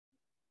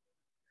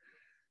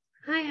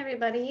Hi,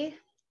 everybody.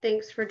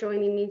 Thanks for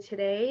joining me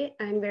today.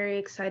 I'm very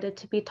excited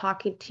to be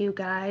talking to you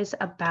guys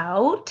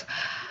about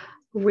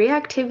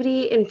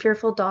reactivity in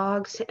fearful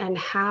dogs and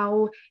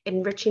how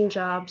enriching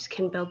jobs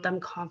can build them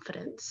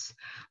confidence.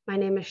 My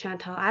name is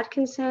Chantelle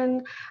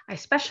Atkinson. I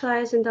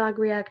specialize in dog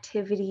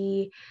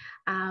reactivity.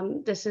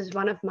 This is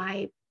one of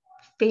my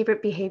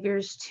favorite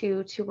behaviors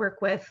to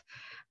work with.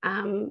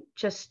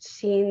 Just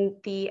seeing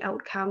the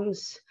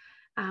outcomes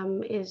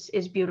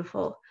is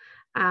beautiful.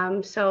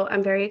 So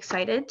I'm very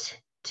excited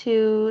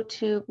to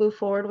move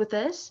forward with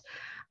this.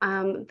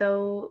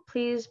 Though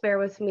please bear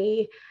with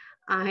me,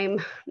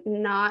 I'm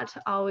not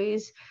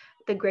always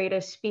the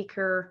greatest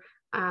speaker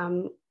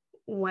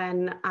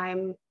when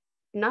I'm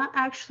not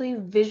actually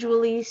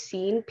visually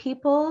seeing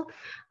people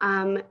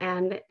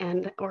and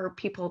or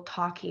people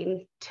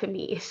talking to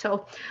me.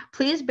 So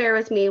please bear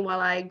with me while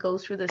I go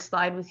through this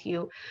slide with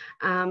you.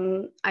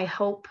 I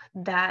hope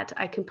that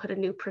I can put a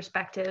new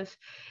perspective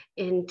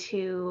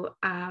into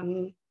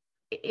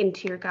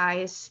your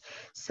guys.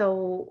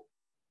 So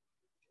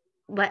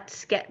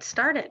let's get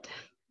started.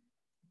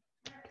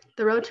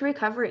 The road to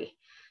recovery,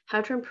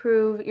 how to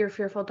improve your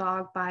fearful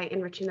dog by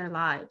enriching their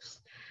lives.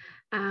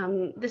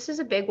 This is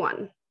a big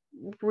one.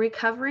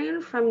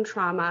 Recovering from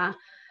trauma,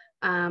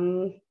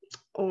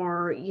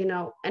 or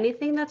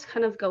anything that's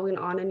kind of going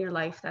on in your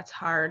life that's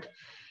hard,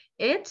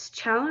 it's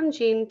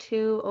challenging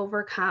to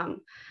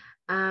overcome.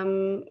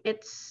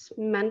 It's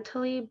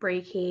mentally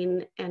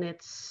breaking, and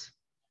it's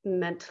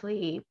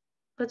mentally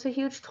puts a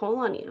huge toll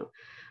on you,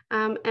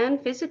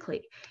 and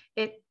physically.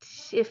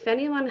 If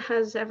anyone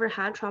has ever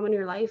had trauma in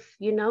your life,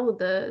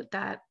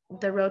 that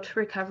the road to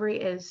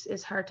recovery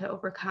is hard to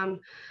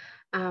overcome,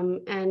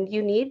 and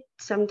you need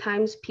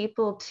sometimes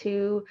people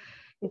to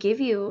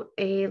give you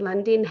a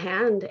lending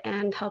hand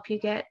and help you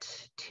get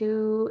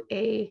to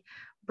a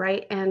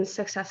bright and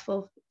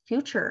successful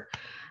future.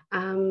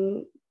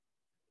 Um,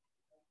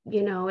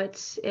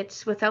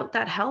 it's without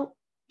that help,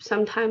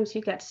 sometimes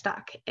you get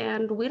stuck,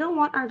 and we don't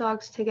want our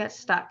dogs to get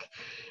stuck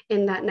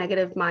in that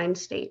negative mind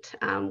state.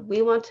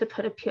 We want to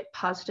put a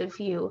positive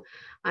view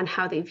on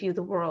how they view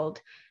the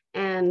world,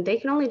 and they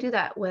can only do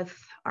that with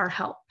our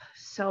help.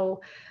 So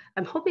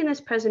I'm hoping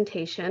this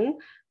presentation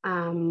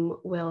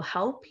will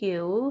help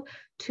you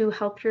to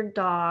help your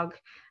dog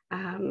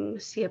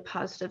see a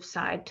positive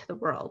side to the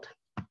world.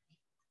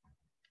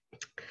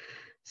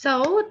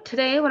 So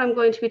today what I'm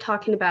going to be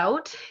talking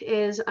about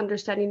is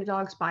understanding the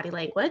dog's body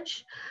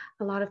language.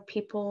 A lot of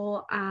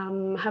people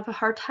have a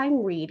hard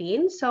time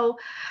reading, so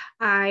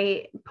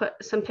I put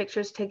some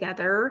pictures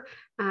together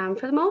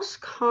for the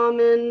most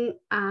common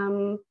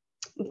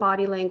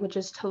body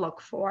languages to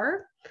look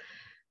for.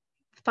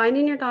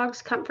 Finding your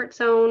dog's comfort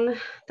zone,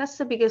 that's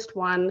the biggest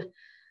one.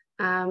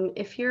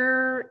 If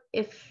you're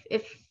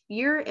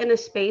in a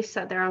space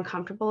that they're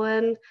uncomfortable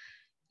in,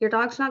 your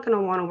dog's not going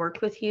to want to work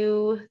with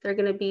you. They're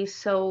going to be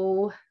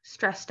so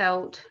stressed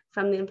out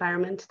from the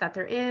environment that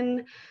they're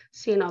in,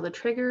 seeing all the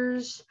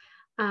triggers.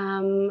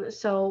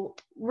 So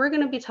we're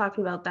going to be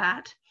talking about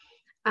that,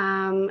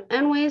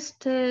 and ways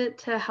to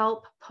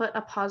help put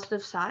a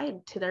positive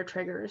side to their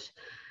triggers.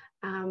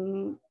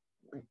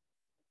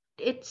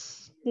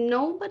 It's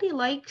nobody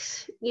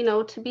likes,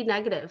 to be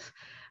negative.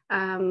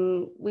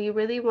 We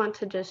really want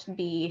to just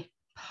be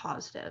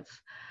positive.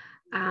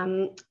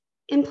 Um,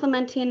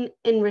 Implementing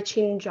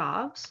enriching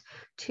jobs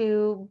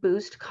to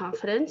boost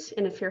confidence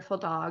in a fearful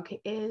dog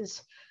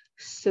is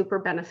super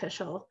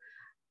beneficial.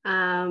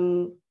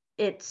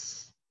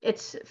 It's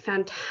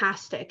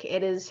fantastic.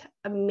 It is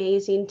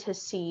amazing to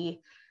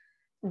see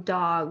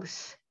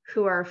dogs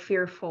who are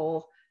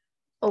fearful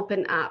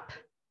open up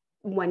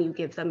when you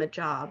give them a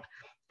job.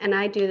 And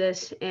I do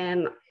this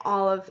in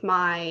all of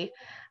my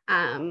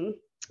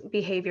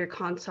behavior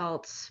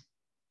consults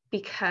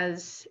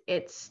because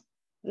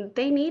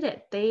they need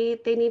it. They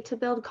need to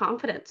build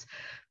confidence.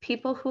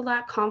 People who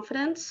lack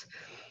confidence,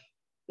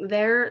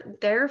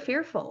 they're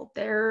fearful.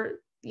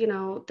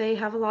 They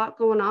have a lot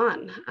going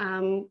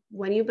on.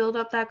 When you build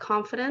up that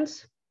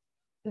confidence,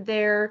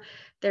 their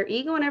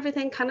ego and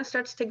everything kind of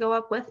starts to go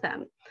up with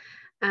them.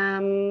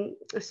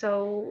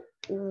 So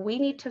we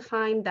need to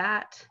find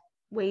that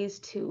ways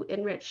to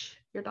enrich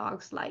your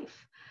dog's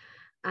life.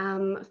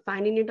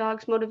 Finding your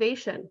dog's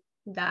motivation,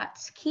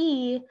 that's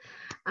key.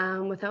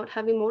 Without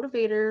having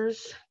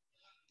motivators,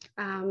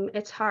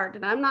 it's hard.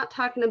 And I'm not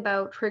talking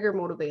about trigger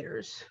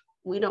motivators.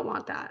 We don't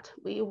want that.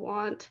 We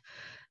want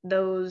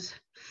those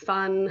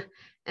fun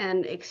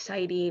and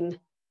exciting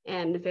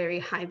and very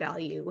high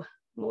value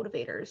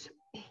motivators.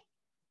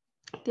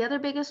 The other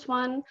biggest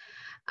one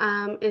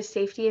is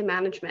safety and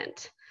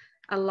management.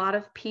 A lot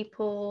of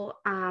people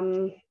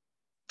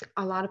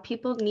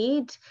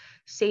need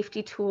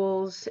safety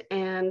tools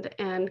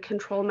and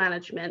control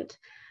management.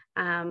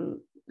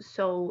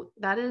 So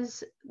that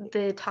is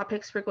the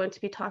topics we're going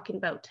to be talking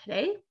about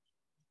today.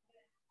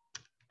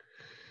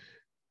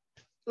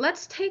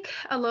 Let's take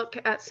a look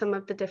at some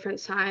of the different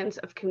signs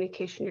of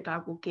communication your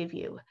dog will give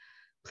you.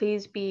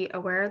 Please be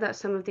aware that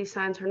some of these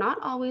signs are not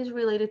always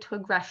related to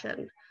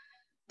aggression.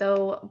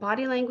 though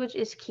body language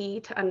is key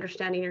to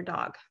understanding your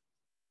dog.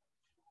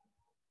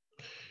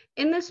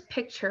 In this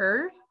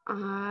picture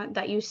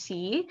that you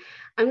see,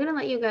 I'm going to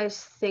let you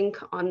guys think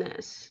on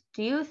this.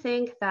 Do you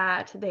think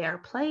that they are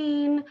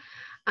playing?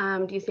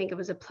 Do you think it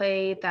was a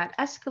play that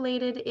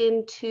escalated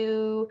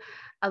into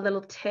a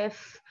little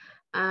tiff?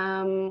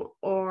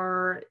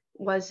 Or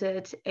was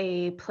it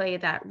a play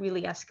that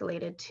really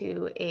escalated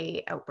to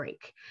an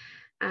outbreak?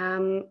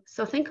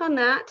 So think on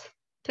that.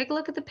 Take a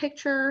look at the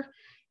picture.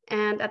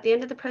 And at the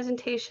end of the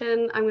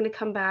presentation, I'm going to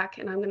come back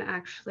and I'm going to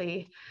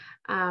actually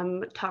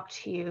talk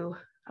to you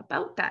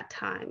about that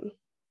time.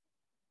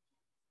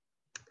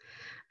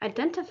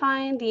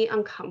 Identifying the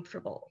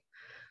uncomfortable.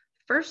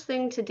 First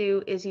thing to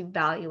do is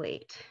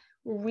evaluate.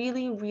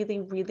 Really, really,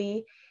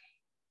 really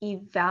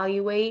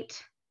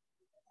evaluate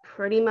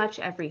pretty much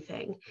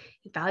everything.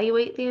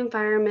 Evaluate the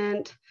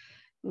environment,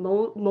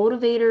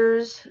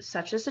 motivators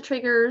such as the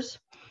triggers,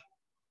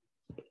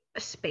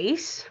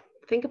 space.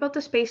 Think about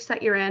the space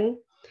that you're in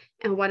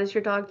and what is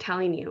your dog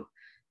telling you.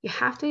 You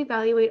have to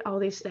evaluate all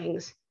these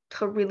things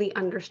to really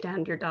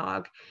understand your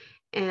dog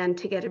and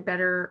to get a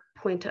better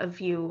point of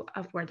view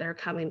of where they're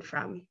coming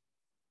from.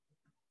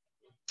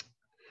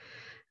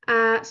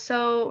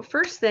 So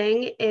first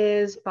thing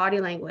is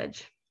body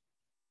language.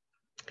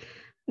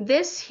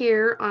 This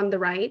here on the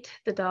right,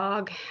 the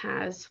dog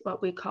has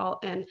what we call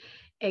an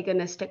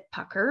agonistic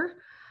pucker.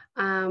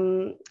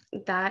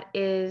 That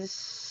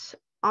is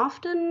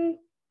often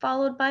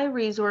followed by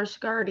resource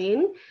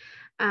guarding,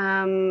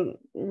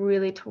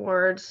 really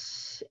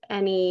towards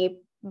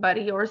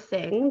anybody or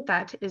thing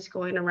that is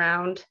going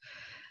around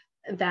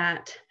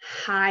that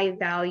high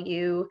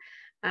value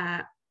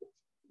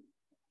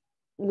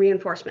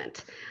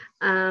reinforcement.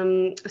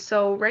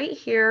 So right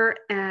here,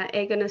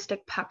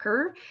 agonistic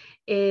pucker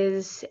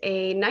is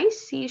a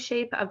nice C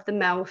shape of the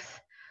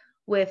mouth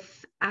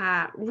with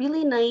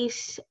really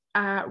nice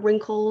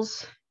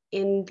wrinkles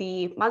in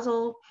the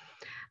muzzle.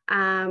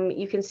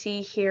 You can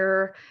see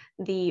here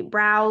the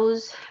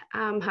brows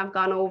have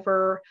gone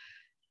over.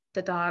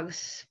 The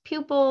dog's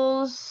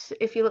pupils,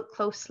 if you look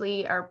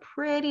closely, are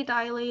pretty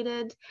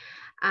dilated.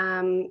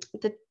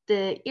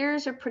 The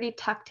ears are pretty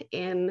tucked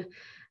in,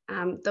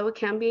 though it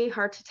can be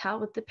hard to tell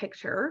with the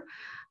picture.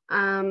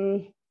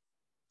 And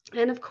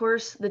of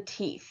course, the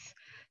teeth.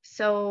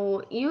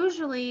 So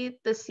usually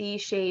the C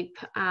shape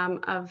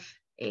of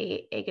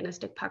a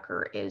agonistic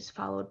pucker is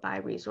followed by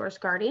resource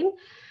guarding.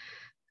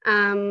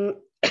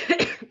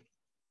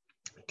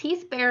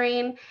 Teeth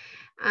baring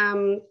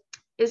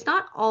is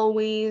not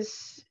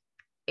always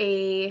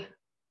a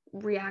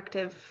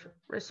reactive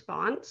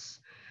response.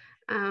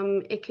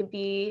 It could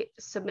be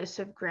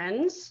submissive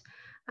grins.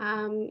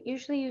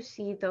 Usually you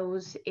see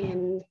those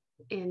in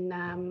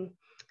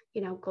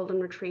golden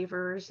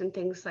retrievers and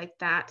things like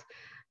that.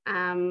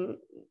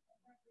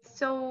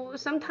 So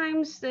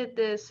sometimes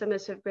the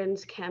submissive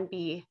grins can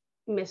be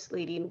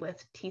misleading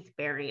with teeth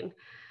baring.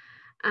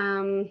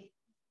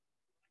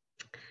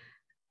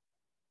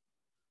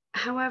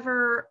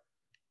 However,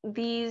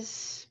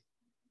 these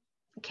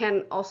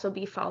can also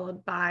be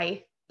followed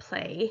by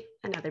play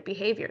and other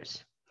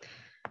behaviors.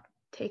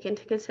 Take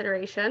into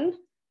consideration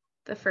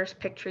the first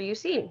picture you've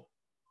seen.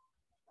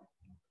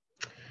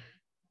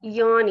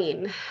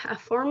 Yawning, a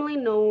formally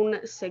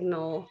known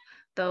signal,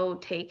 though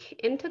take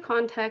into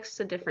context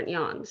the different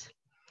yawns.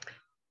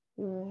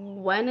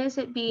 When is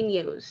it being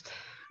used?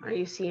 Are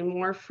you seeing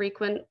more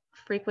frequent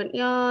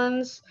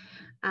yawns?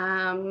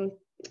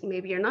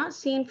 Maybe you're not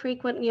seeing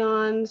frequent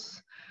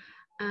yawns.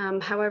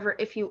 However,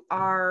 if you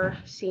are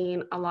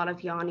seeing a lot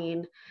of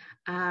yawning,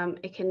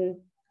 it can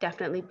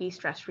definitely be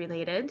stress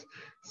related.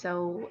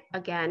 So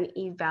again,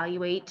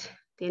 evaluate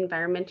the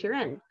environment you're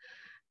in.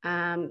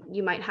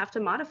 You might have to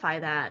modify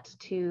that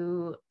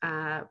to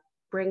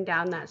bring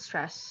down that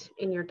stress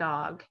in your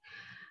dog.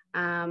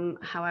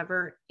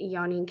 However,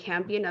 yawning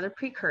can be another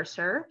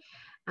precursor.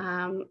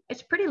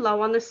 It's pretty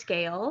low on the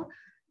scale,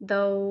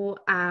 though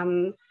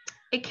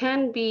it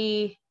can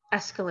be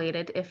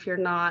escalated if you're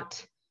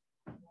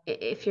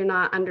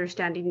not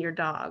understanding your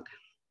dog.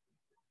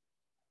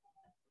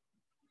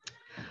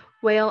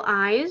 Whale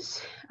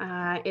eyes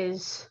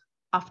is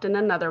often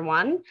another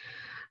one.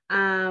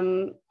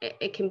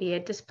 It can be a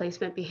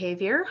displacement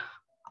behavior,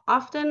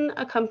 often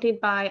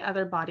accompanied by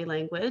other body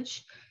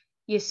language.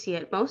 You see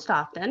it most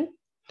often.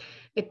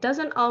 It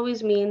doesn't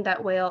always mean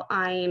that whale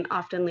eyeing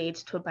often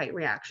leads to a bite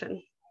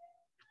reaction.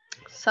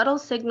 Subtle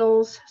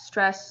signals,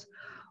 stress,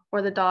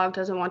 or the dog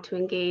doesn't want to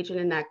engage in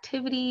an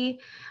activity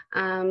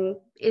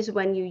is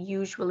when you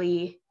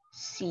usually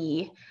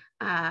see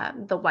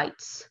the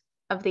whites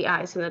of the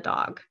eyes in the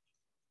dog.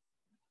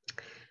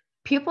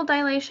 Pupil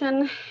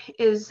dilation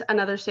is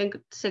another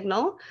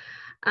signal,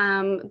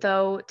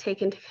 though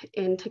take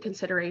into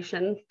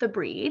consideration the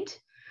breed.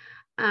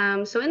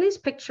 So in these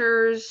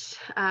pictures,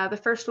 the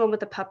first one with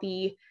the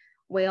puppy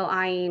whale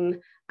eyeing,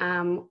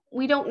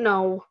 we don't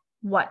know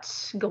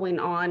what's going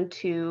on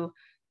to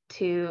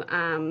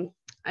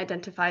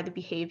identify the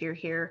behavior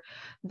here,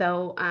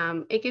 though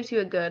it gives you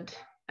a good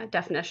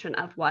definition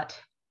of what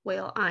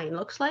whale eyeing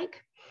looks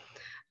like.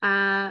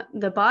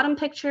 The bottom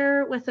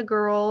picture with the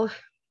girl,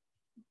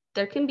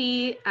 there can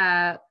be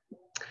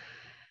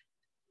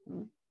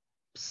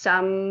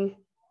some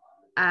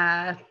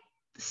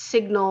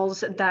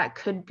signals that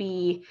could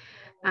be,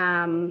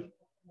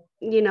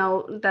 you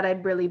know, that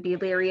I'd really be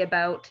leery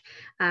about,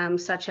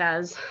 such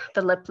as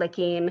the lip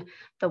licking,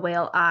 the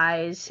whale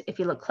eyes. If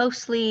you look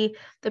closely,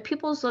 the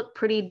pupils look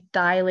pretty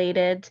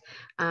dilated.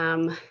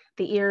 The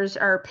ears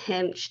are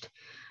pinched.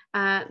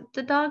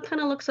 The dog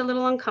kind of looks a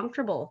little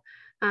uncomfortable.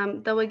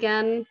 Though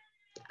again,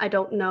 I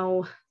don't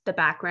know the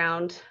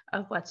background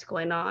of what's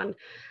going on,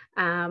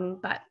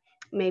 but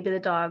maybe the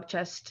dog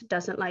just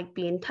doesn't like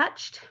being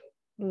touched.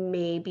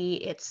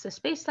 Maybe it's the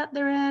space that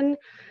they're in.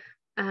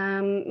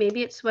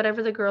 Maybe it's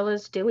whatever the girl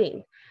is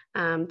doing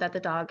that the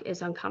dog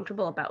is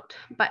uncomfortable about.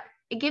 But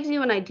it gives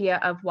you an idea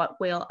of what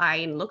whale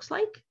eyeing looks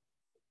like.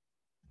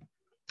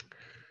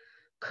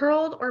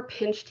 Curled or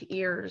pinched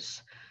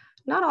ears.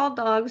 Not all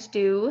dogs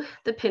do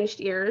the pinched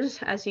ears,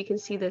 as you can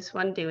see this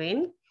one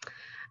doing.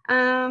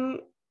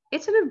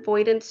 It's an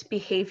avoidance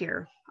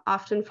behavior,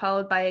 often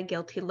followed by a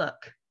guilty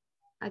look.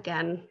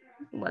 Again,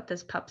 what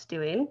this pup's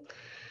doing.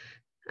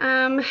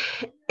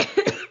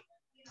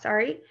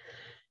 Sorry.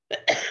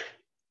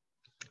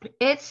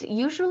 It's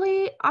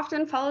usually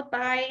often followed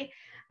by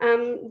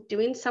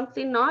doing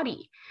something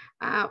naughty,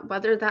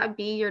 whether that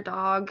be your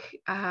dog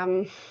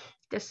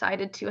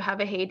decided to have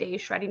a heyday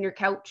shredding your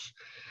couch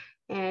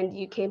and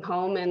you came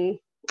home and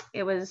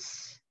it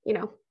was, you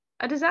know,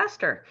 a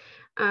disaster.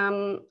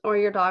 Or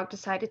your dog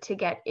decided to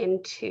get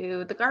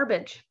into the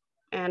garbage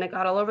and it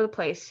got all over the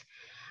place.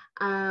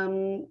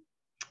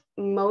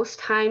 Most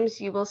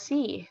times you will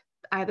see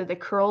either the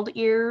curled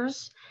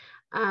ears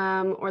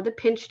or the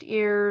pinched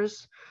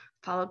ears,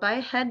 followed by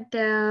a head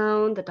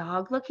down, the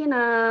dog looking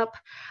up.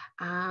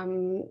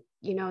 You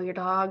know, your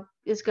dog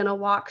is going to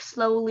walk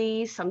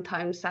slowly.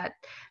 Sometimes that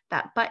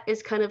butt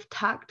is kind of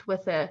tucked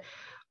with a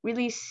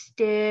really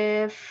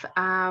stiff,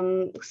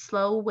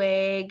 slow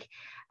wag.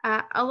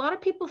 A lot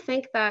of people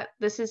think that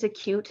this is a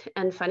cute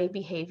and funny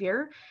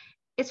behavior.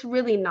 It's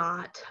really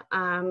not.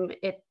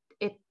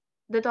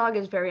 The dog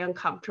is very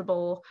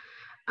uncomfortable.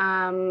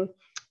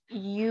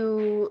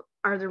 You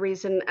are the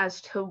reason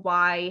as to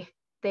why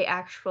they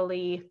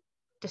actually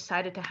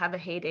decided to have a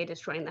heyday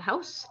destroying the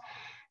house.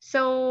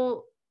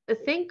 So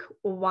think,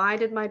 why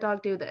did my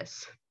dog do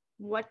this?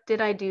 What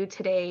did I do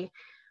today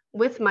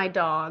with my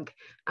dog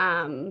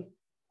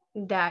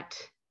that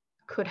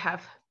could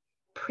have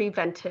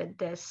prevented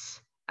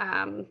this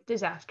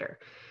disaster?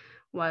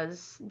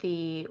 Was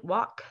the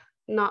walk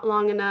not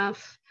long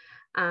enough?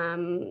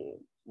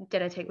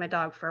 Did I take my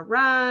dog for a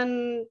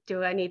run?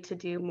 Do I need to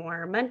do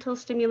more mental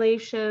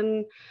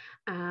stimulation?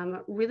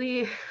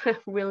 Really,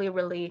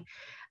 really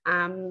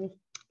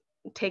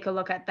take a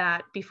look at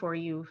that before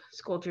you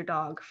scold your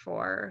dog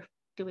for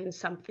doing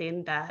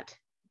something that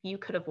you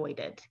could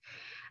avoided.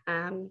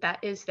 That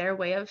is their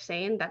way of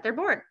saying that they're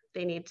bored.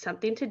 They need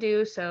something to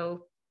do,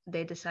 so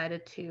they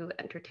decided to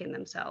entertain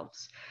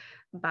themselves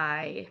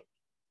by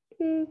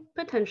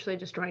potentially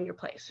destroying your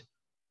place.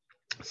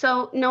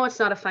 So no, it's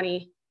not a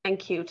funny and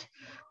cute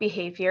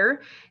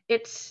behavior.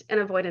 It's an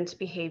avoidance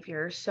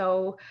behavior.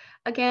 So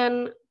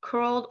again,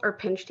 curled or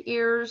pinched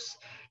ears,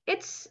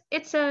 it's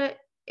an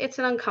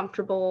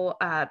uncomfortable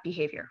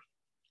behavior.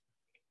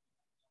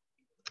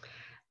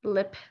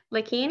 Lip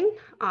licking,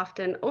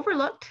 often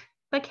overlooked,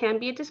 but can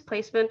be a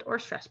displacement or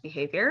stress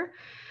behavior.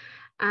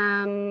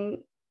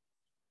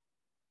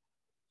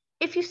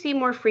 If you see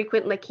more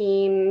frequent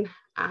licking,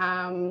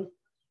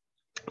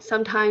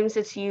 sometimes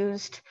it's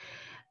used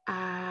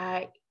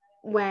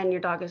when your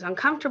dog is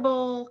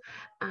uncomfortable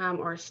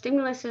or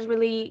stimulus is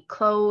really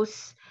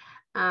close.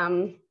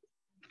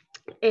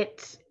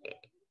 It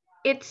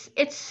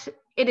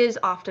is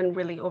often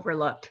really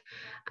overlooked.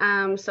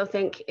 So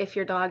think if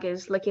your dog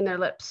is licking their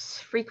lips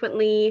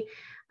frequently,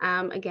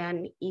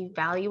 again,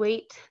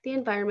 evaluate the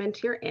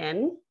environment you're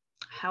in.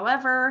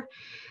 However,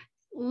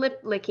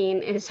 lip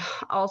licking is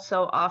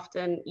also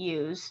often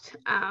used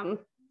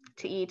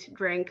to eat,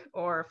 drink,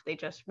 or if they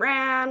just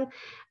ran,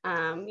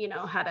 you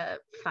know, had a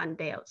fun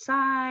day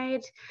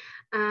outside.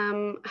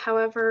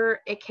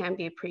 However, it can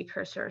be a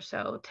precursor.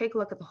 So take a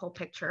look at the whole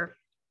picture.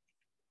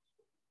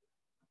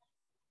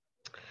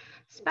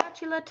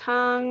 Spatula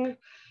tongue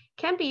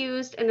can be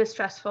used in a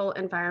stressful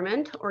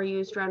environment or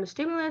used around a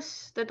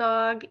stimulus the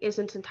dog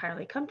isn't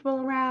entirely comfortable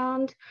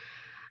around.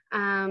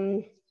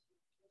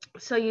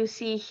 So you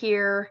see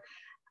here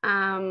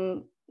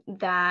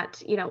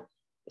that, you know,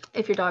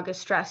 if your dog is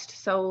stressed.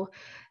 So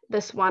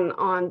this one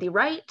on the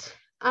right,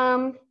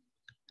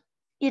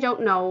 you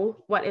don't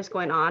know what is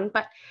going on,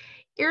 but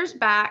ears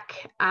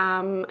back,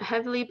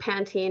 heavily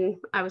panting.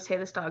 I would say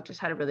this dog just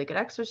had a really good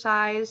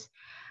exercise.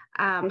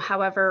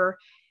 However,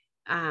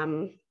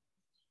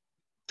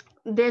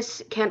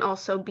 this can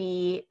also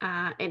be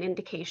an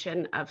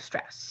indication of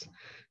stress.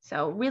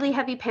 So really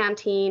heavy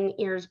panting,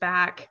 ears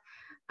back,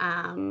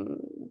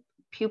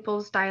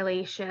 pupils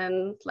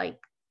dilation, like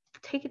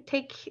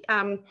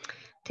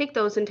take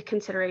those into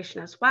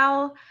consideration as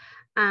well.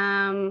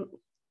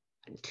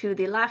 To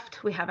the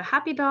left, we have a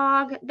happy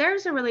dog.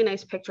 There's a really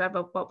nice picture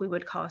of what we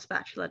would call a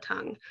spatula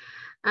tongue.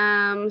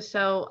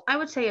 So I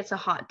would say it's a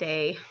hot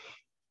day.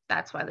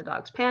 That's why the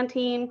dog's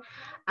panting.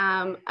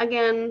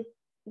 Again,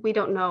 we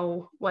don't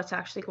know what's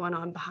actually going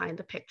on behind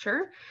the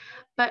picture,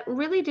 but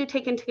really do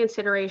take into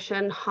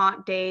consideration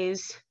hot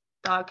days.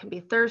 Dog can be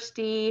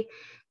thirsty,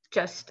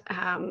 just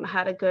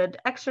had a good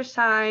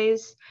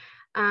exercise.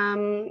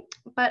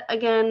 But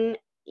again,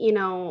 you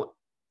know,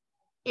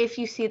 if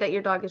you see that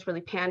your dog is really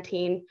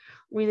panting,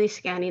 really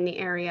scanning the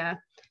area,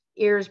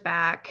 ears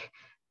back,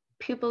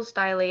 pupils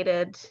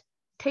dilated,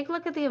 take a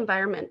look at the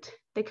environment.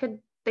 They could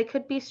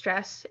be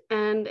stressed,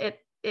 and it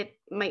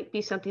might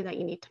be something that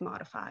you need to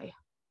modify.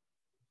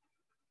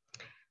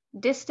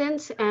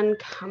 Distance and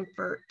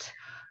comfort.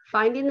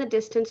 Finding the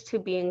distance to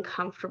being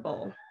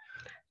comfortable.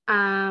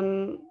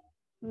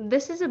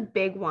 This is a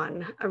big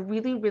one, a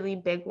really, really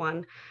big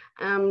one.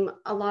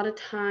 A lot of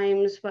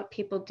times what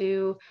people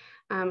do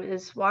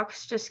is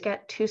walks just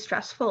get too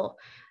stressful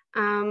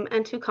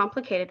and too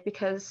complicated,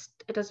 because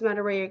it doesn't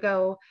matter where you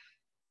go,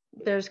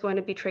 there's going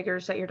to be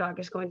triggers that your dog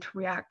is going to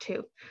react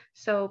to.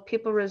 So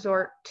people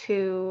resort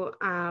to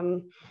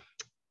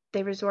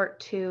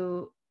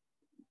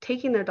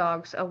taking their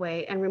dogs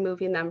away and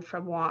removing them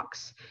from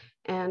walks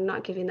and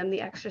not giving them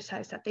the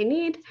exercise that they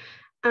need.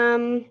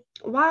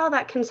 While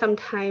that can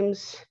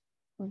sometimes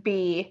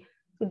be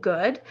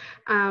good,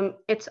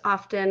 it's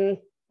often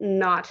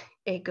not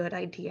a good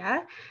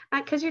idea,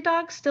 because your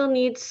dog still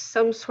needs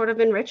some sort of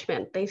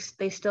enrichment. They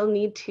still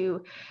need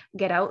to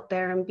get out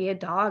there and be a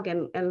dog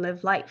and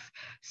live life.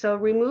 So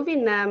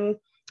removing them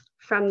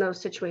from those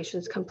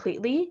situations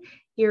completely,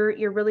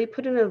 you're really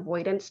putting an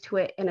avoidance to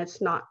it, and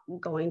it's not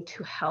going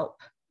to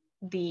help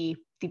the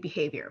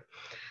behavior.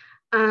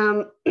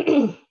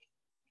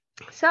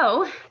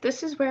 So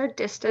this is where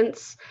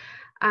distance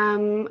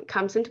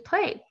comes into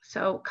play.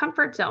 So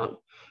comfort zone.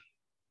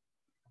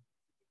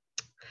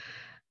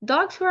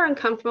 Dogs who are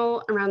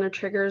uncomfortable around their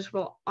triggers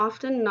will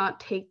often not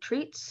take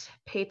treats,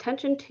 pay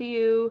attention to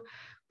you,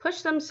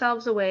 push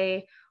themselves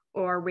away,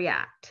 or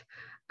react.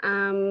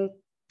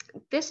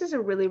 This is a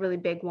really, really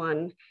big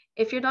one.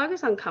 If your dog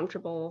is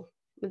uncomfortable,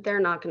 they're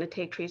not going to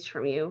take treats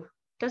from you.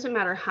 Doesn't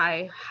matter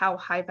how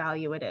high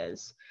value it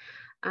is.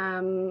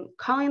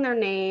 Calling their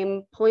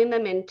name, pulling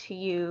them into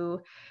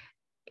you,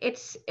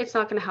 it's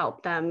not going to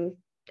help them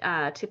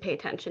to pay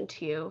attention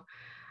to you.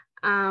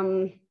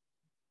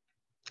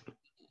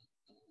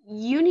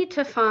 You need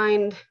to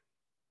find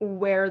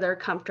where they're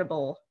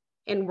comfortable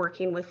in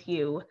working with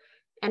you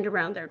and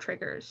around their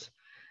triggers.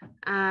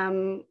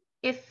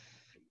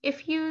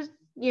 If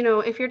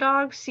your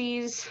dog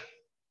sees,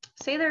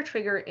 say their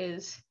trigger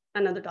is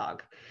another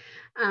dog,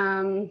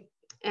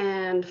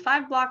 and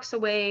 5 blocks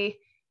away,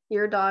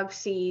 your dog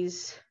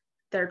sees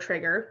their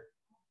trigger,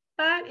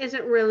 but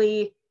isn't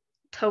really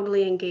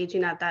totally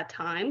engaging at that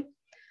time.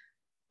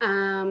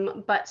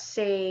 But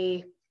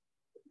say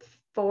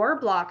 4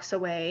 blocks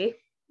away,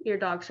 your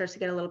dog starts to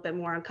get a little bit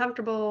more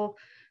uncomfortable.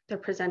 They're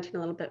presenting a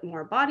little bit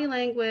more body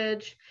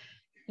language.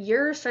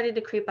 You're starting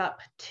to creep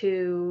up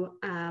to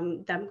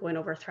them going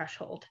over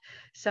threshold.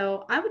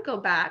 So I would go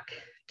back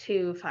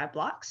to 5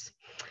 blocks,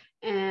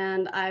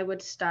 and I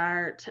would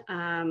start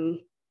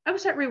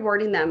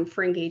rewarding them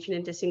for engaging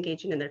and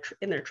disengaging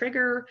in their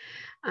trigger.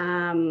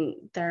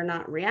 They're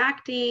not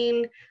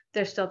reacting.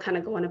 They're still kind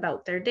of going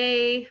about their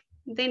day.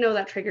 They know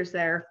that trigger's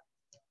there,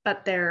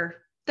 but they're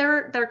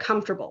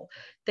comfortable.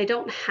 They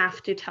don't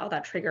have to tell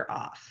that trigger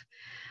off.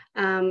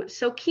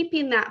 So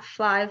keeping that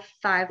 5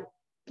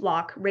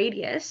 block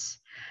radius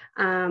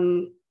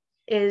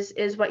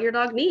is what your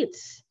dog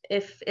needs.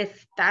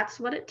 If that's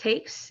what it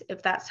takes,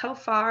 if that's how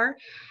far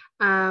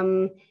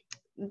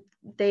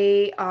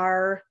they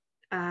are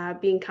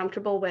being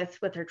comfortable with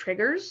their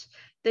triggers,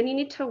 then you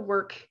need to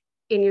work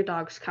in your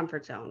dog's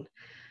comfort zone.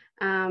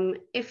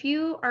 If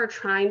you are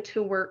trying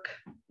to work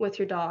with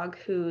your dog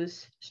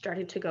who's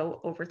starting to go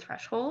over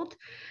threshold,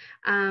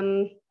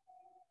 and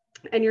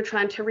you're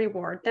trying to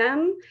reward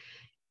them,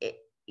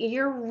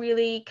 you're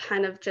really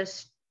kind of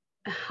just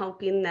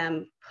helping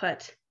them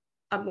put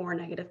a more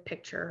negative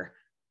picture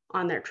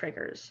on their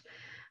triggers.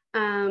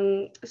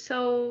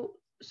 So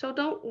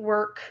don't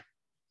work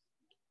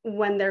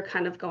when they're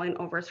kind of going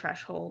over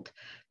threshold,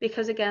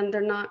 because again,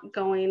 they're not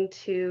going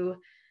to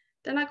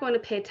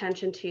pay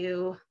attention to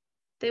you.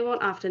 They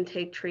won't often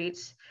take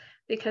treats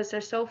because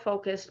they're so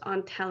focused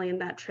on telling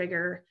that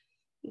trigger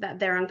that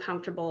they're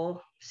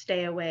uncomfortable,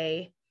 stay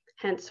away,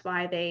 hence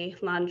why they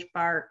lunge,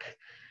 bark.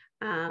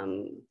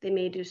 They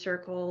may do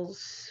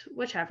circles,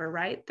 whichever,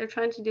 right? They're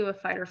trying to do a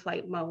fight or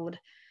flight mode.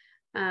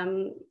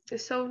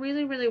 So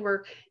really, really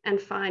work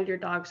and find your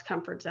dog's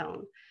comfort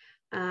zone.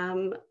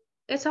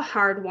 It's a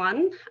hard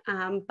one,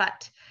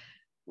 but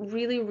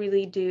really,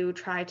 really do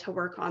try to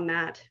work on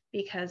that,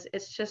 because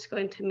it's just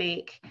going to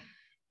make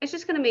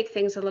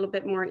things a little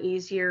bit more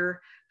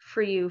easier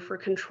for you for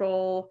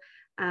control.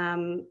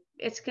 Your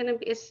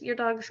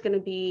dog's gonna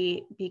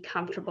be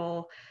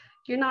comfortable.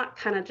 You're not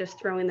kind of just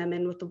throwing them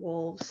in with the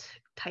wolves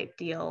type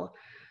deal.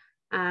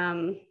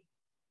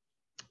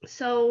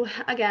 So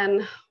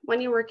again, when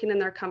you're working in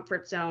their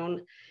comfort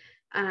zone,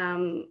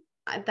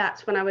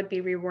 that's when I would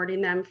be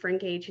rewarding them for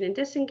engaging and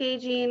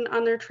disengaging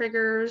on their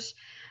triggers.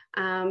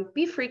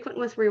 Be frequent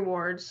with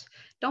rewards.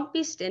 Don't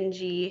be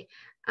stingy.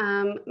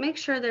 Make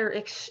sure they're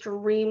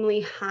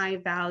extremely high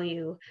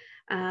value,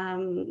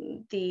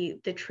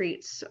 the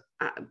treats,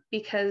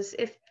 because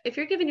if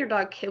you're giving your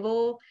dog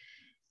kibble,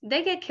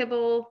 they get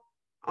kibble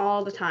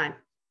all the time.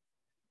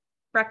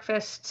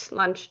 Breakfast,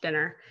 lunch,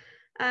 dinner.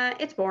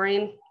 It's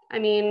boring. I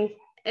mean,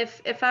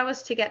 if I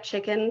was to get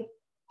chicken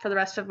for the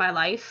rest of my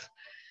life,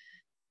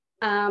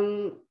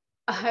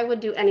 I would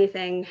do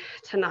anything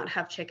to not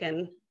have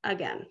chicken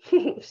again.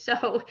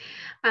 So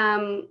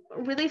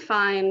really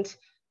find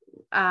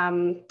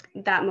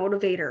that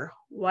motivator.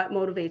 What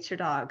motivates your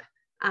dog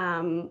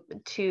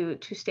to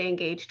stay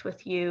engaged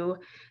with you,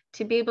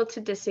 to be able to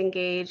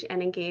disengage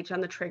and engage on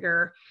the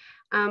trigger.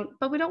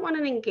 But we don't want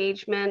an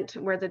engagement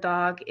where the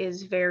dog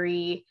is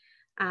very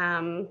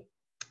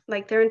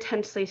like they're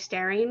intensely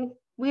staring.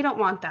 We don't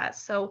want that.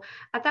 So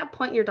at that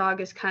point, your dog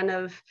is kind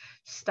of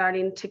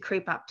starting to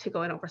creep up to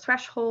going over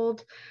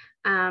threshold.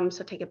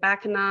 So take it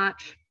back a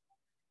notch.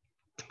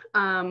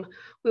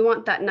 We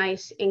want that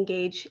nice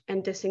engage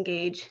and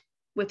disengage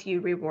with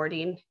you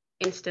rewarding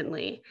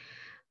instantly.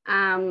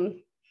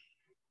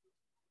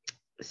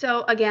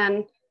 So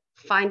again,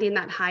 finding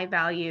that high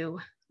value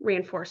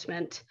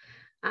reinforcement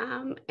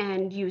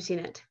and using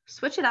it.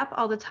 Switch it up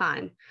all the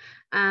time.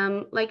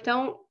 Like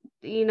don't,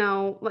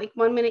 like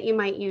 1 minute you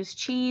might use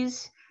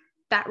cheese.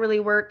 That really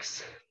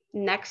works.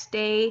 Next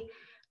day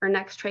or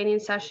next training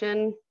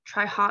session,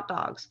 try hot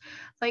dogs.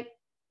 Like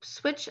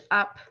switch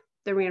up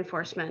the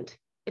reinforcement.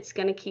 It's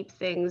going to keep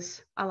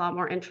things a lot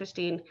more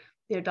interesting.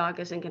 Your dog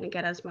isn't going to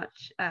get as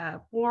much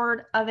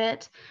bored of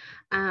it.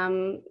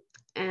 And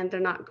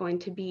they're not going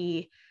to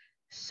be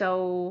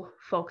so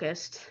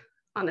focused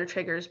on their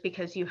triggers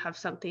because you have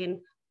something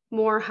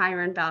more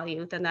higher in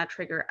value than that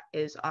trigger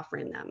is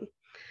offering them.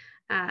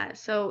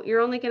 So you're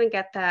only going to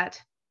get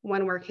that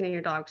when working in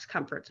your dog's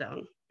comfort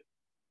zone.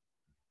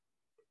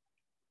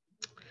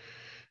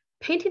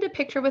 Painting a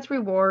picture with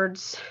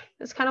rewards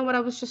is kind of what I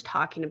was just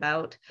talking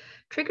about.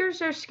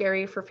 Triggers are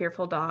scary for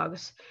fearful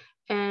dogs,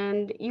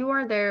 and you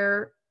are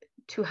there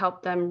to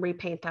help them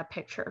repaint that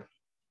picture.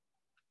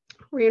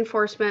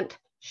 Reinforcement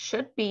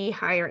should be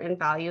higher in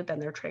value than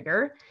their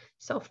trigger,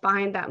 so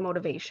find that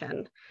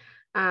motivation.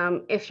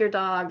 If your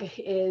dog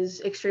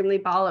is extremely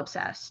ball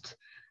obsessed,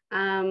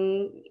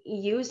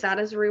 use that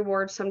as a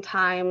reward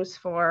sometimes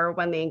for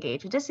when they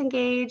engage and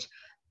disengage.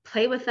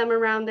 Play with them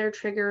around their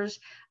triggers,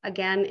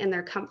 again, in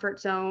their comfort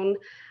zone.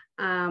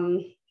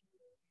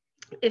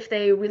 If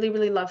they really,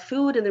 really love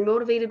food and they're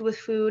motivated with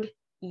food,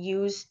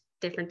 use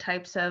different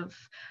types of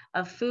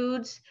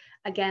foods.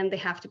 Again, they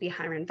have to be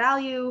higher in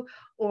value,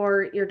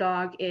 or your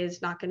dog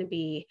is not going to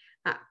be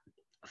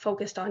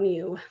focused on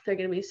you. They're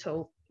going to be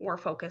so more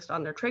focused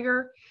on their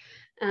trigger.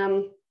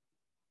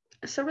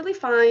 So really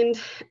find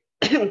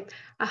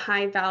a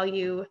high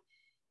value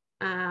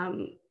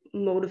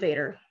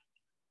motivator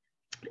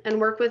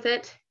and work with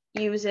it,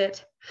 use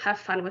it, have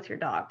fun with your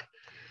dog.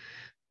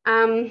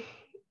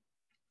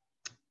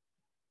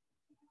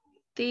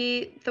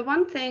 The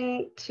one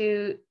thing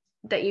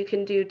that you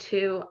can do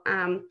too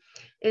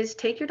is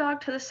take your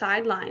dog to the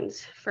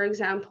sidelines. For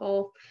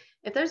example,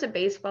 if there's a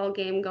baseball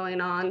game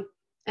going on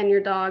and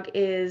your dog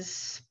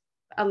is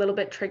a little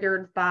bit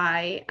triggered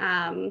by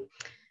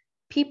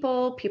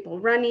people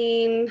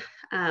running,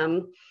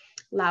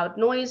 loud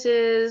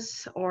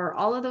noises, or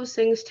all of those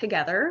things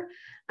together,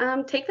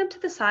 take them to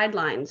the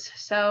sidelines.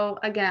 So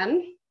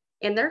again,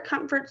 in their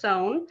comfort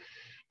zone,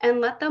 and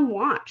let them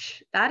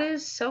watch. That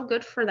is so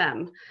good for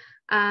them.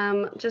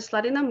 Just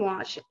letting them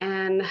watch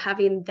and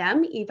having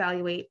them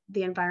evaluate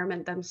the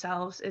environment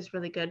themselves is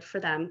really good for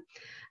them.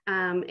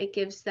 It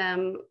gives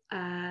them,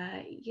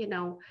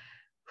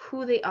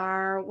 who they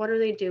are, what are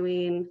they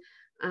doing.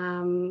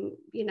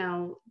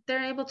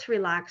 They're able to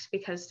relax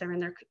because they're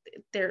in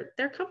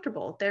they're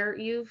comfortable.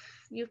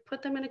 You've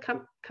put them in a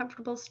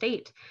comfortable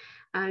state.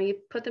 You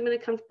put them in a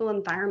comfortable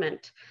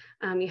environment.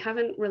 You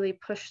haven't really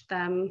pushed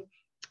them,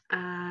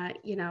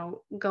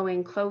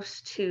 going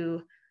close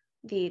to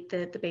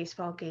the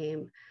baseball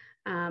game.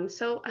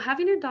 So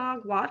having your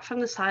dog watch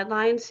from the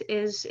sidelines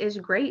is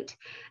great.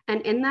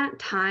 And in that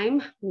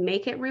time,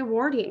 make it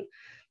rewarding.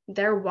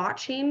 They're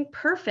watching,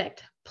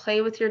 perfect.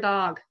 Play with your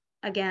dog.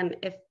 Again,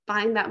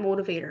 find that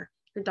motivator.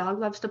 Your dog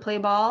loves to play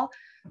ball,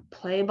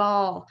 play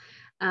ball.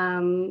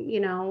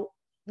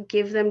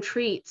 Give them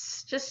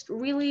treats. Just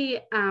really,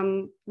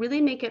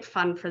 really make it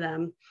fun for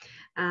them.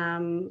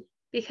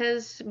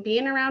 Because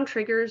being around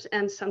triggers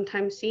and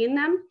sometimes seeing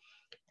them,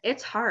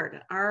 it's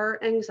hard. Our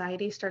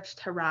anxiety starts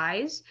to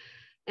rise,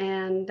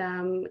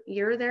 and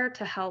you're there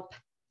to help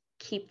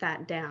keep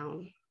that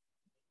down.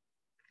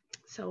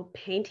 So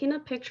painting a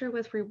picture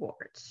with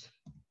rewards.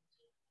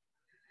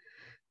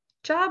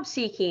 Job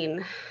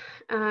seeking,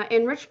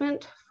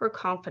 enrichment for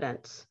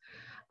confidence.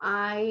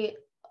 I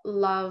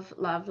love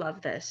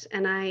this.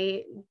 And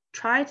I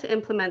try to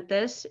implement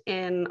this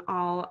in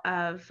all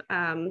of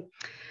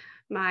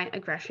my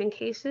aggression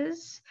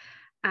cases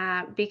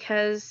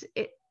because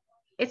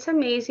it's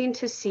amazing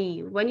to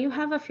see when you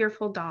have a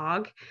fearful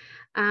dog.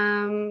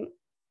 They're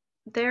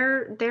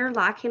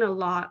lacking a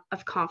lot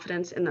of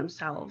confidence in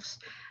themselves,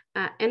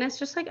 and it's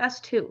just like us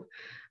too.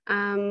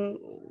 Um,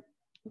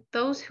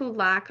 those who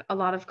lack a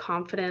lot of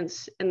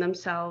confidence in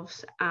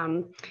themselves,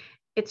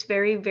 it's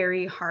very,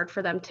 very hard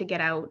for them to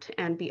get out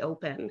and be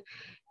open.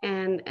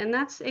 And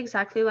that's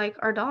exactly like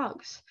our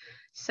dogs.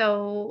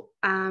 So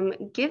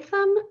give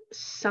them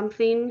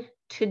something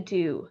to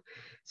do.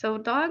 So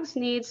dogs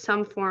need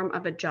some form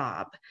of a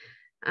job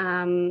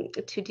to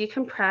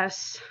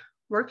decompress,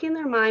 working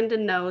their mind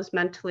and nose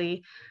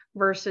mentally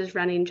versus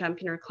running,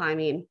 jumping, or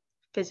climbing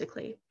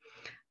physically.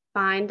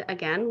 Find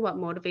again what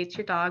motivates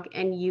your dog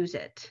and use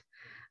it.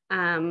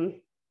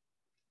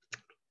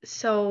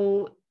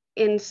 So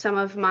in some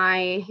of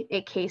my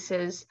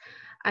cases,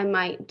 I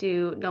might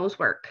do nose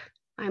work.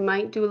 I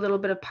might do a little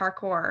bit of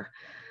parkour.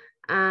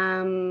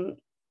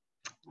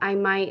 I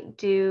might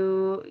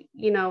do,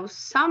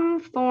 some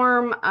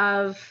form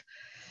of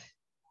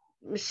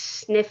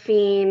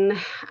sniffing,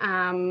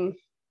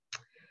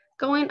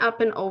 going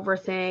up and over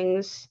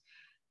things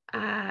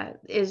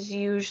is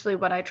usually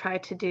what I try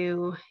to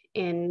do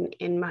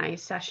in my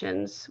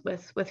sessions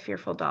with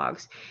fearful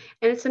dogs.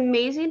 And it's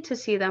amazing to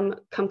see them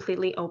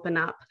completely open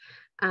up.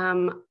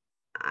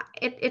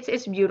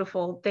 It's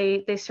beautiful.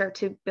 They start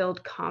to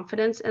build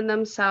confidence in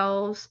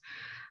themselves.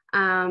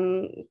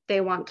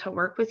 They want to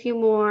work with you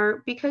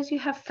more because you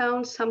have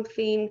found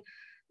something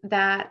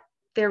that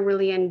they're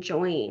really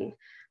enjoying.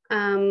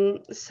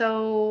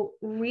 So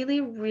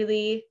really,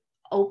 really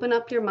open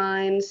up your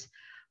minds,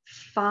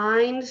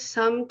 find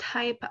some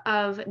type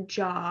of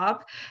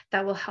job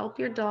that will help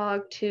your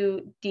dog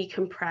to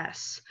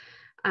decompress.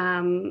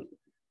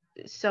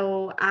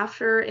 So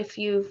after, if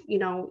you've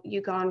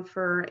gone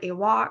for a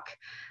walk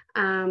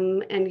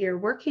and you're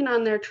working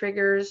on their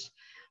triggers,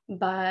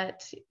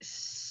 but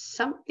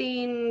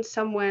something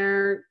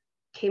somewhere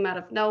came out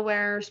of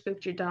nowhere,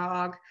 spooked your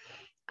dog,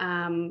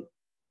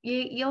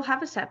 you'll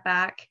have a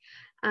setback.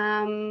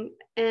 And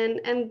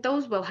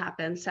those will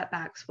happen.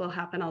 Setbacks will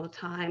happen all the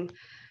time.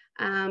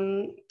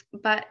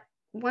 But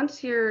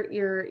once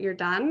you're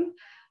done,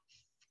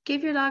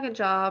 give your dog a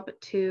job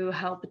to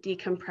help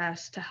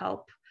decompress, to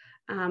help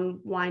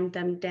wind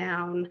them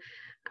down,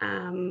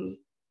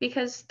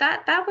 because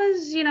that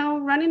was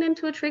running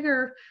into a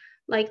trigger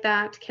like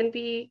that can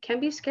be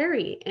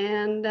scary,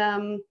 and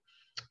at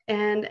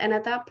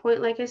that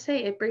point, like I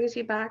say, it brings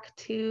you back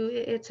to,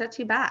 it sets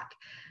you back.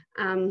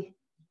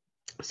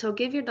 So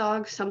give your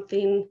dog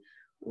something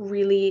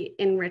really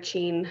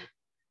enriching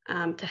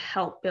to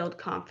help build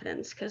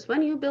confidence, because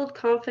when you build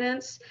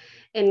confidence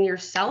in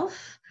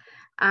yourself,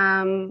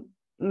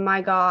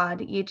 my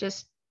God,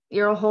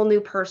 you're a whole new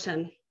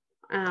person.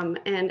 And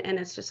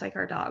it's just like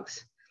our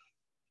dogs.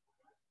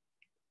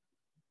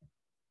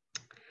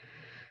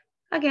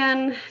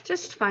 Again,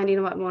 just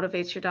finding what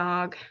motivates your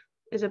dog.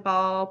 Is it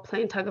ball,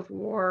 playing tug of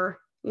war,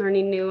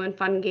 learning new and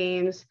fun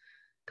games,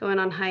 going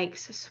on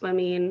hikes,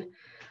 swimming?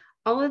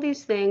 All of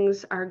these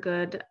things are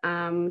good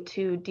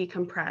to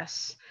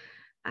decompress.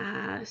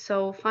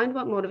 So find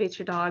what motivates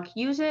your dog.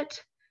 Use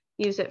it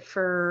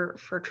for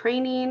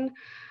training.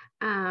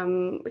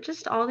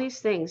 Just all these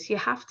things. You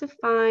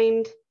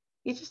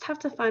just have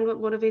to find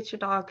what motivates your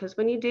dog, because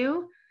when you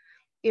do,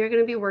 you're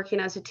going to be working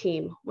as a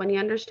team. When you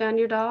understand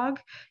your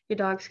dog's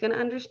going to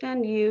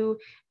understand you,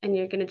 and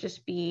you're going to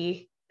just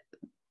be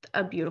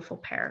a beautiful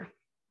pair.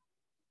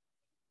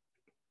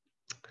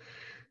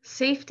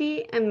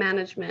 Safety and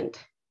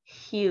management,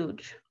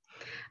 huge.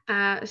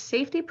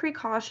 Safety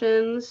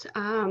precautions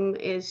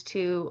is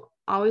to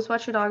always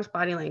watch your dog's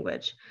body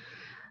language.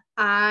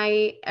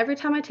 Every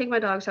time I take my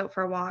dogs out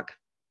for a walk,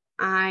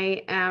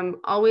 I am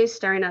always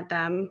staring at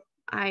them.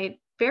 I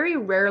very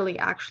rarely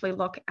actually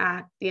look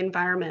at the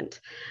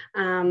environment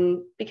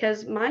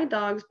because my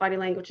dog's body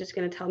language is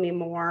going to tell me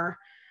more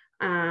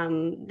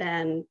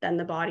than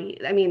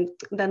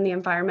the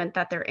environment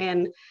that they're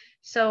in.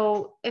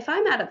 So if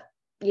I'm at a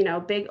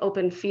big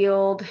open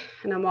field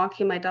and I'm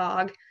walking my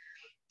dog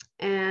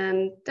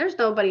and there's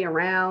nobody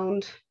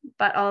around,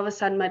 but all of a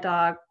sudden my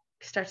dog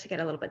starts to get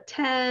a little bit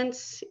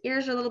tense,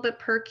 ears are a little bit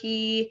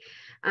perky,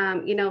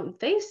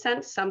 they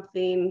sense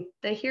something,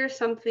 they hear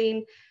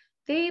something,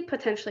 they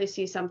potentially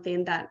see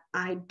something that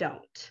I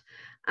don't.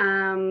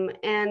 And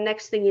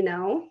next thing you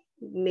know,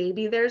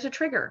 maybe there's a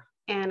trigger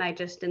and I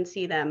just didn't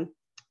see them,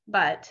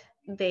 but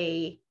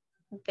they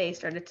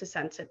started to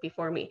sense it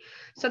before me.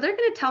 So they're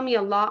going to tell me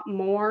a lot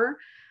more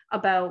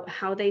about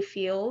how they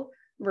feel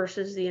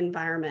versus the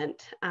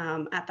environment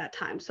at that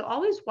time. So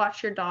always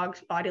watch your dog's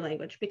body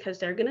language, because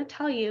they're going to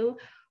tell you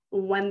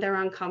when they're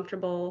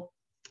uncomfortable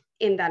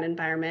in that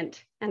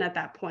environment, and at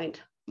that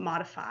point,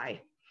 modify.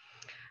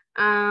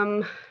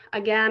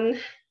 Again,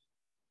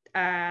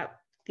 the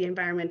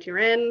environment you're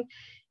in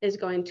is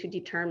going to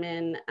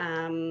determine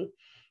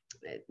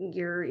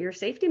your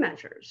safety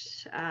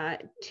measures.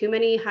 Too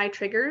many high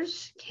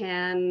triggers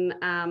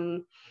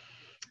can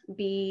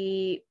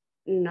be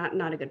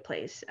not a good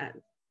place.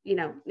 You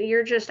know,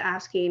 you're just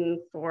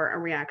asking for a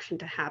reaction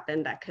to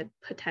happen that could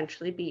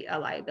potentially be a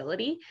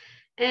liability.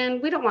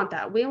 And we don't want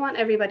that. We want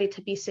everybody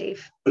to be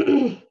safe.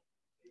 We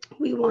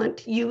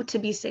want you to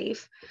be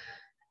safe.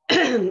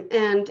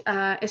 And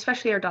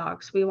especially our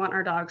dogs. We want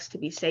our dogs to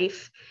be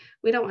safe.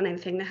 We don't want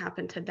anything to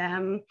happen to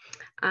them.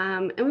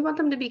 And we want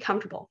them to be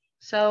comfortable.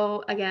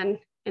 So again,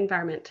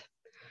 environment.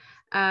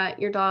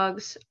 Your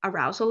dog's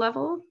arousal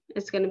level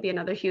is going to be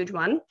another huge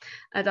one.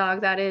 A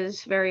dog that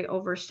is very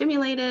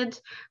overstimulated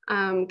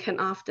can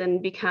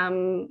often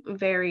become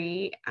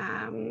very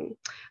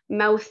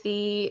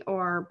mouthy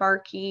or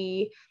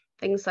barky,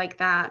 things like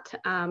that.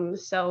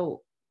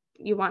 So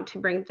you want to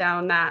bring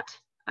down that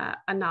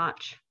a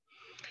notch.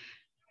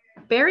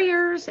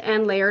 Barriers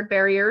and layered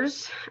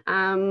barriers.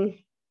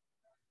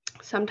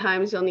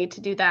 Sometimes you'll need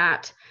to do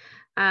that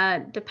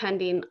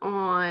depending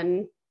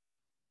on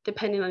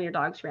your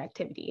dog's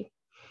reactivity.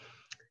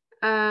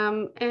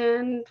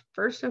 And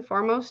first and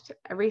foremost,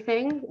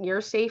 everything,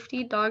 your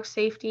safety, dog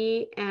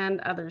safety, and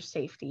others'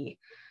 safety.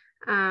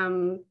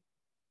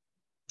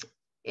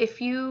 If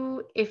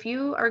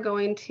you are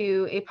going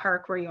to a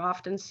park where you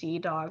often see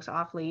dogs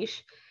off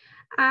leash,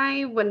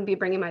 I wouldn't be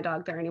bringing my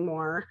dog there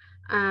anymore.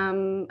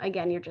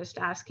 Again, you're just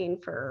asking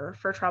for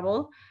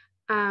trouble.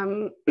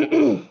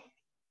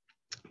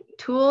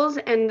 Tools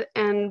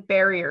and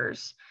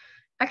barriers.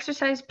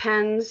 Exercise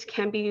pens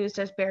can be used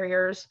as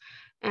barriers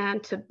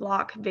and to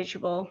block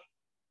visual.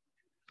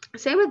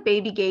 Same with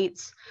baby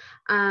gates.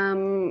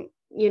 You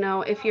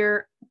know, if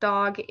your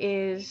dog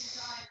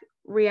is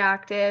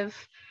reactive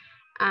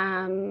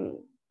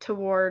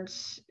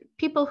towards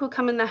people who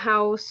come in the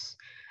house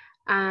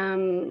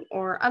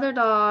or other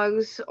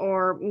dogs,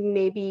 or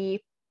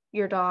maybe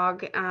your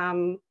dog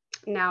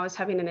now is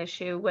having an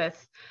issue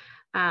with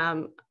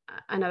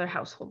another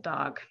household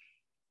dog.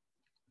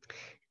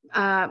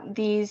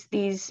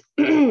 These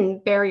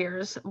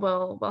barriers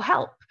will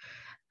help.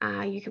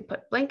 You can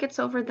put blankets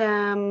over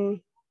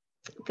them,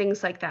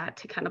 things like that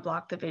to kind of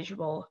block the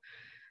visual.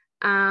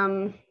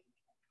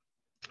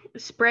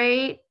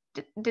 Spray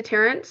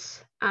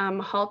deterrents,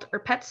 halt or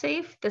pet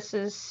safe. This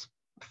is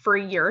for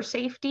your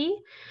safety.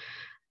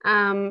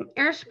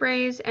 Air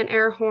sprays and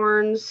air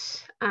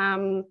horns,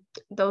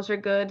 those are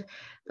good.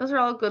 Those are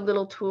all good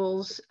little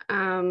tools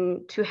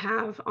to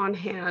have on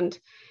hand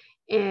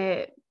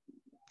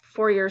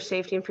for your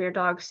safety and for your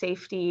dog's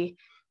safety.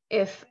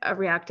 If a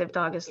reactive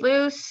dog is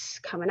loose,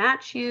 coming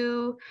at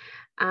you,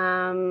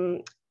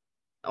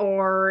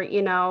 or,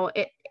 you know,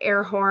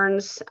 air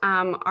horns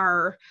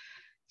are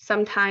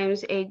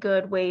sometimes a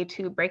good way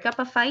to break up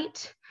a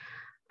fight.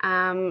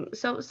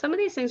 So some of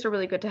these things are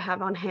really good to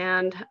have on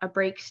hand. A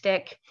brake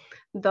stick,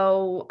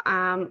 though,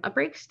 a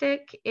brake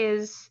stick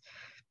is,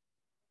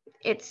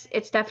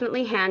 it's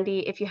definitely handy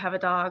if you have a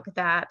dog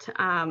that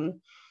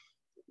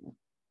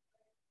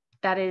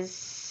that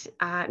is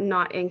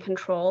not in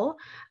control.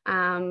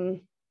 Though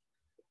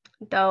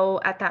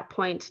at that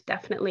point,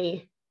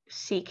 definitely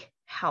seek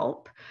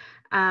help.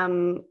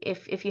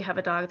 If you have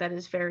a dog that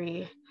is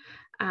very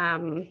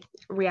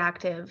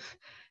reactive,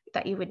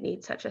 that you would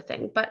need such a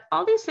thing. But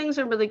all these things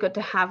are really good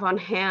to have on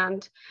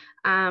hand.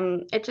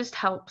 It just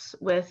helps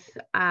with,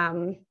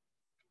 you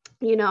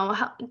know,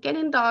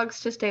 getting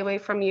dogs to stay away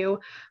from you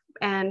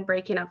and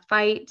breaking up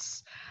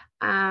fights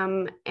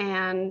and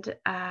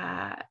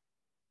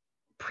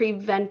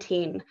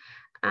preventing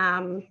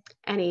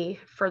any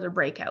further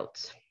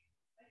breakouts.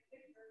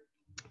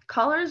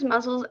 Collars,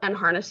 muzzles, and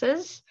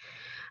harnesses.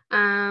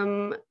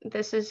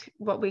 This is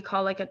what we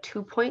call like a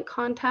 2-point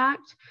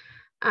contact.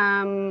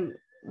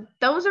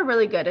 Those are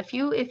really good. If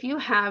you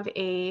have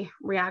a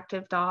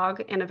reactive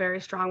dog and a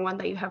very strong one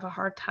that you have a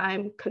hard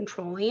time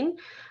controlling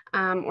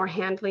or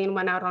handling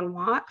when out on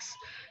walks,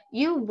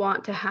 you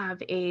want to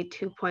have a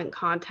 2-point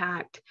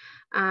contact.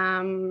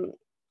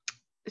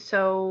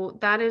 So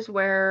that is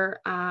where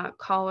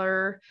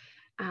collar,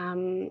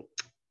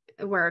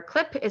 where a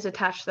clip is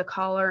attached to the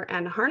collar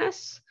and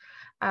harness,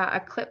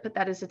 a clip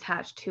that is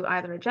attached to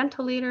either a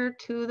gentle leader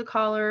to the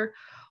collar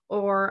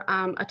or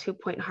a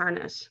 2-point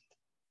harness.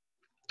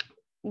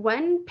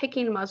 When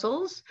picking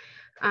muzzles,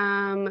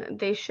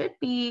 they should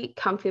be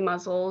comfy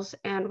muzzles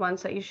and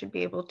ones that you should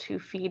be able to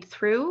feed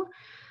through.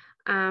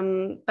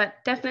 But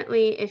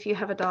definitely if you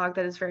have a dog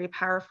that is very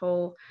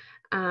powerful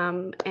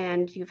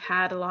and you've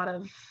had a lot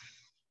of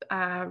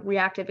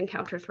reactive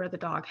encounters where the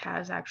dog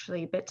has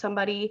actually bit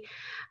somebody,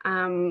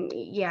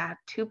 yeah,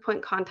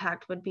 2-point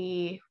contact would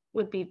be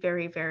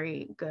very,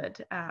 very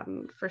good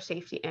for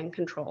safety and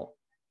control.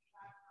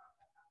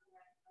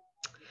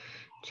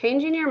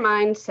 Changing your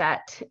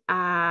mindset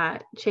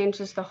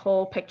changes the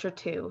whole picture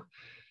too.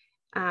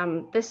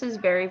 This is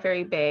very,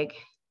 very big.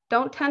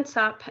 Don't tense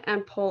up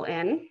and pull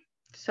in.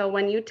 So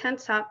when you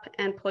tense up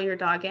and pull your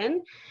dog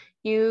in,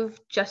 you've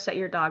just set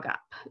your dog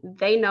up.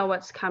 They know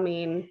what's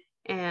coming,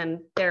 and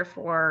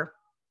therefore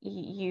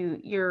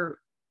you're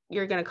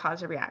going to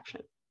cause a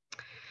reaction.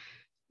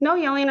 No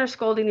yelling or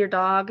scolding your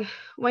dog.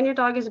 When your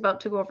dog is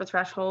about to go over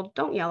threshold,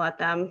 don't yell at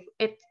them.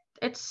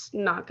 It's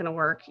not going to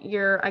work.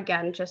 You're,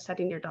 again, just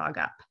setting your dog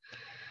up.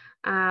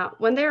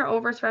 When they're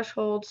over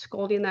threshold,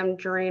 scolding them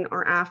during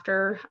or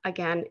after,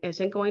 again,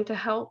 isn't going to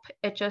help.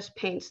 It just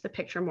paints the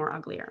picture more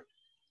uglier.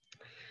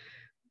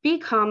 Be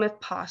calm if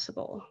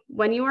possible.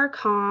 When you are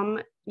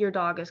calm, your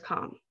dog is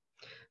calm.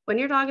 When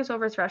your dog is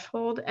over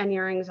threshold and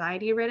you're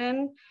anxiety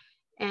ridden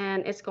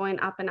and it's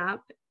going up and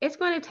up, it's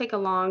going to take a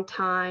long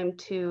time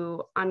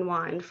to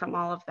unwind from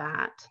all of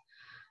that.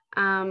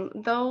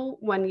 Though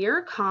when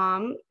you're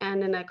calm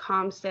and in a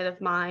calm state of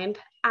mind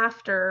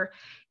after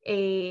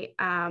a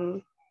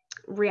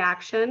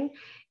reaction,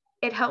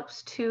 it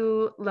helps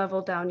to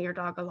level down your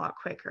dog a lot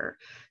quicker.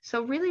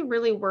 So really,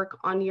 really work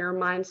on your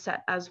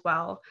mindset as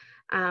well,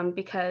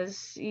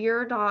 because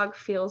your dog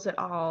feels it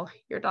all.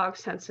 Your dog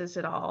senses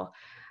it all.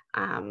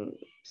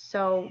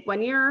 So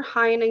when you're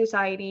high in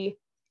anxiety,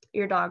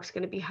 your dog's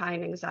going to be high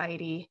in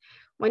anxiety.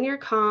 When you're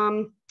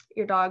calm,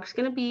 your dog's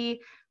going to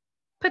be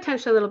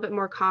potentially a little bit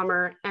more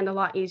calmer and a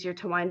lot easier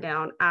to wind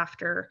down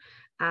after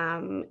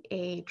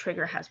a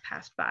trigger has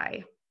passed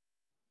by.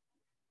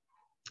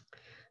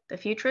 The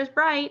future is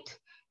bright.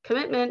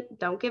 Commitment,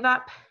 don't give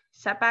up.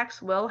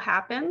 Setbacks will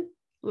happen.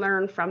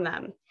 Learn from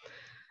them.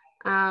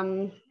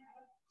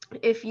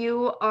 If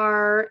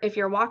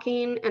you're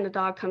walking and a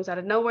dog comes out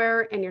of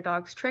nowhere and your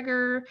dog's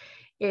trigger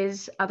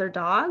is other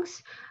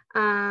dogs,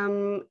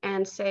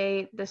 and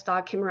say this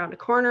dog came around a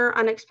corner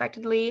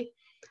unexpectedly,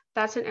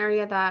 that's an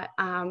area that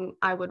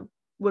I would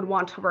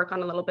want to work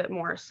on a little bit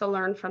more. So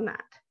learn from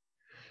that.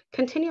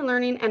 Continue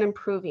learning and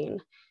improving.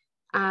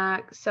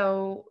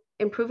 So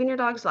improving your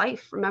dog's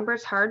life. Remember,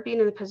 it's hard being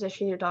in the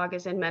position your dog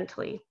is in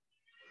mentally.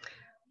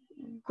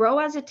 Grow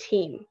as a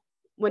team.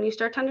 When you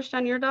start to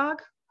understand your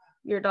dog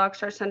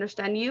starts to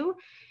understand you,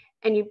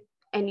 and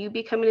you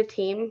becoming a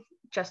team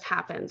just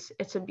happens.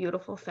 It's a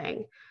beautiful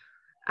thing.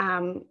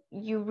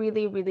 You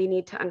really, really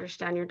need to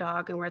understand your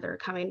dog and where they're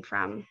coming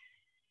from.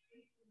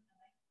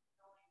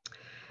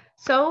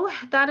 So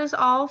that is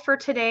all for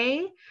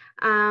today.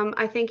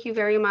 I thank you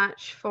very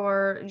much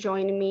for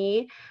joining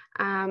me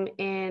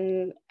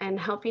in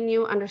helping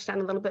you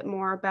understand a little bit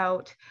more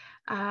about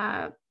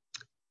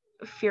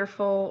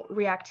fearful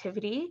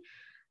reactivity.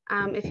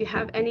 If you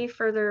have any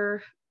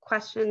further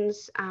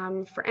questions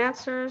for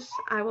answers,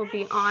 I will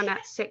be on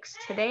at 6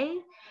 today.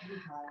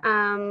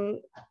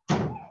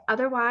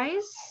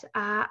 Otherwise,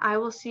 I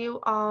will see you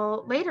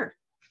all later.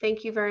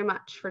 Thank you very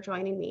much for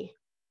joining me.